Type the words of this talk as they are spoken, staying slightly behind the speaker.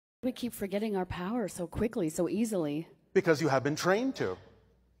We keep forgetting our power so quickly, so easily. Because you have been trained to.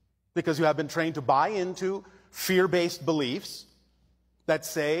 Because you have been trained to buy into fear-based beliefs that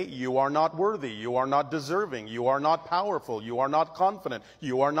say you are not worthy, you are not deserving, you are not powerful, you are not confident,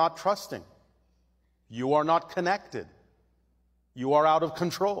 you are not trusting, you are not connected, you are out of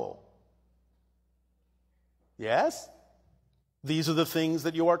control. Yes? These are the things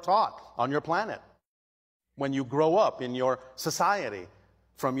that you are taught on your planet when you grow up in your society,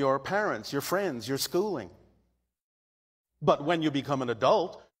 from your parents, your friends, your schooling. But when you become an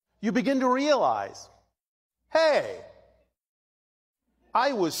adult, you begin to realize, hey,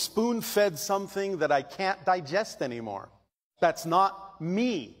 I was spoon-fed something that I can't digest anymore. That's not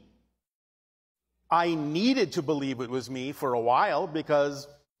me. I needed to believe it was me for a while because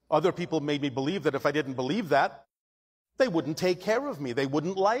other people made me believe that if I didn't believe that, they wouldn't take care of me. They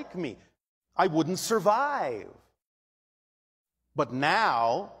wouldn't like me. I wouldn't survive. But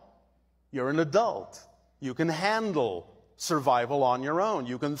now, you're an adult. You can handle survival on your own.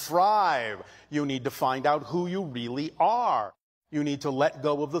 You can thrive. You need to find out who you really are. You need to let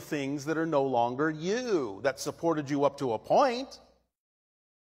go of the things that are no longer you, that supported you up to a point,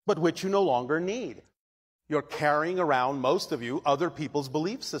 but which you no longer need. You're carrying around, most of you, other people's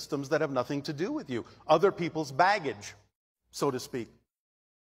belief systems that have nothing to do with you, other people's baggage, so to speak.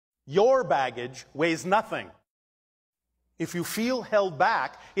 Your baggage weighs nothing. If you feel held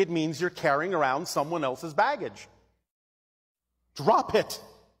back, it means you're carrying around someone else's baggage. Drop it.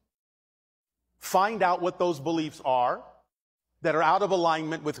 Find out what those beliefs are that are out of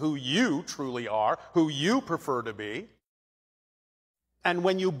alignment with who you truly are, who you prefer to be. And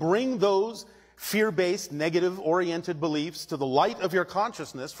when you bring those fear-based, negative-oriented beliefs to the light of your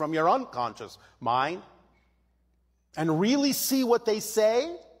consciousness from your unconscious mind and really see what they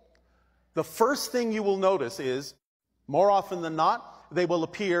say, the first thing you will notice is, more often than not, they will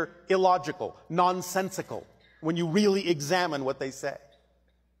appear illogical, nonsensical when you really examine what they say.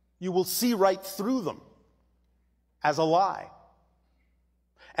 You will see right through them as a lie.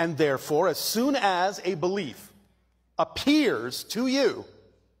 And therefore, as soon as a belief appears to you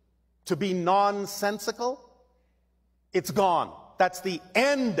to be nonsensical, it's gone. That's the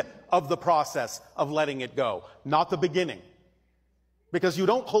end of the process of letting it go, not the beginning. Because you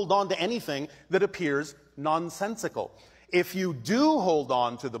don't hold on to anything that appears nonsensical. If you do hold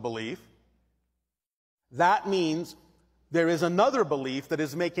on to the belief, that means there is another belief that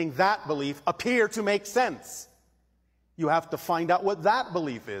is making that belief appear to make sense. You have to find out what that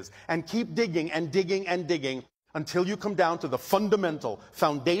belief is and keep digging and digging and digging until you come down to the fundamental,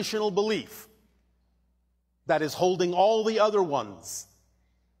 foundational belief that is holding all the other ones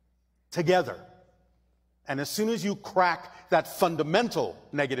together. And as soon as you crack that fundamental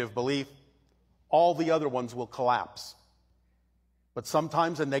negative belief, all the other ones will collapse. But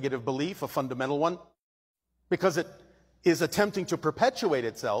sometimes a negative belief, a fundamental one, because it is attempting to perpetuate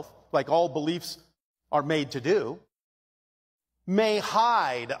itself, like all beliefs are made to do, may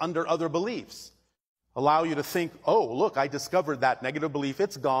hide under other beliefs. Allow you to think, oh, look, I discovered that negative belief,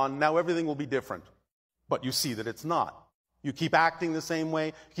 it's gone, now everything will be different. But you see that it's not. You keep acting the same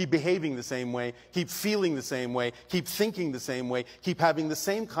way, keep behaving the same way, keep feeling the same way, keep thinking the same way, keep having the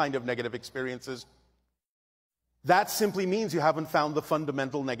same kind of negative experiences. That simply means you haven't found the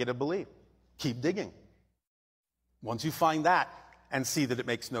fundamental negative belief. Keep digging. Once you find that and see that it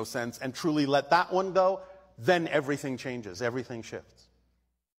makes no sense and truly let that one go, then everything changes, everything shifts.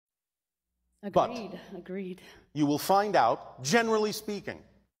 Agreed. You will find out, generally speaking,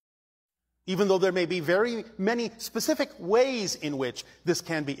 even though there may be very many specific ways in which this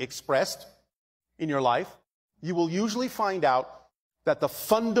can be expressed in your life, you will usually find out that the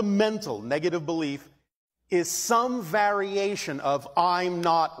fundamental negative belief is some variation of I'm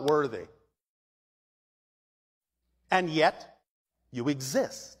not worthy. And yet, you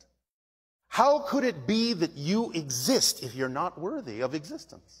exist. How could it be that you exist if you're not worthy of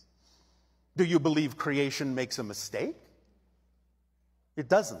existence? Do you believe creation makes a mistake? It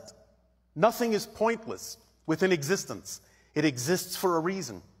doesn't. Nothing is pointless within existence. It exists for a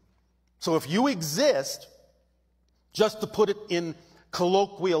reason. So if you exist, just to put it in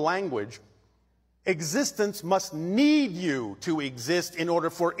colloquial language, existence must need you to exist in order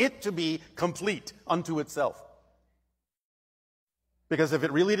for it to be complete unto itself. Because if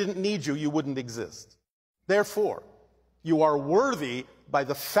it really didn't need you, you wouldn't exist. Therefore, you are worthy by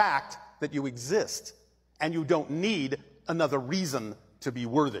the fact that you exist, and you don't need another reason to be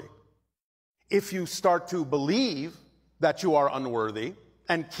worthy. If you start to believe that you are unworthy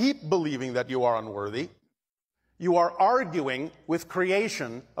and keep believing that you are unworthy, you are arguing with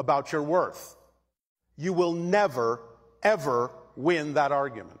creation about your worth. You will never, ever win that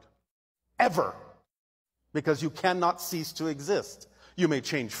argument. ever, because you cannot cease to exist. You may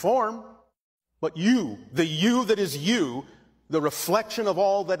change form, but you, the you that is you, the reflection of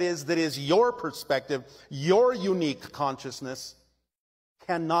all that is your perspective, your unique consciousness,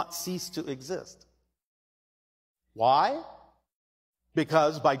 cannot cease to exist. Why?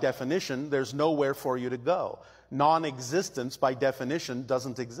 Because by definition, there's nowhere for you to go. Non-existence, by definition,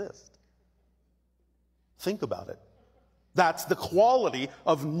 doesn't exist. Think about it. That's the quality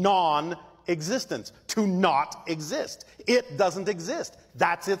of non-existence, to not exist. It doesn't exist.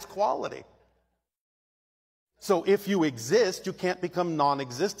 That's its quality. So if you exist, you can't become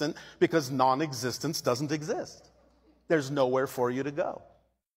non-existent because non-existence doesn't exist. There's nowhere for you to go.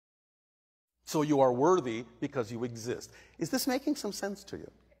 So you are worthy because you exist. Is this making some sense to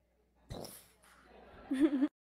you?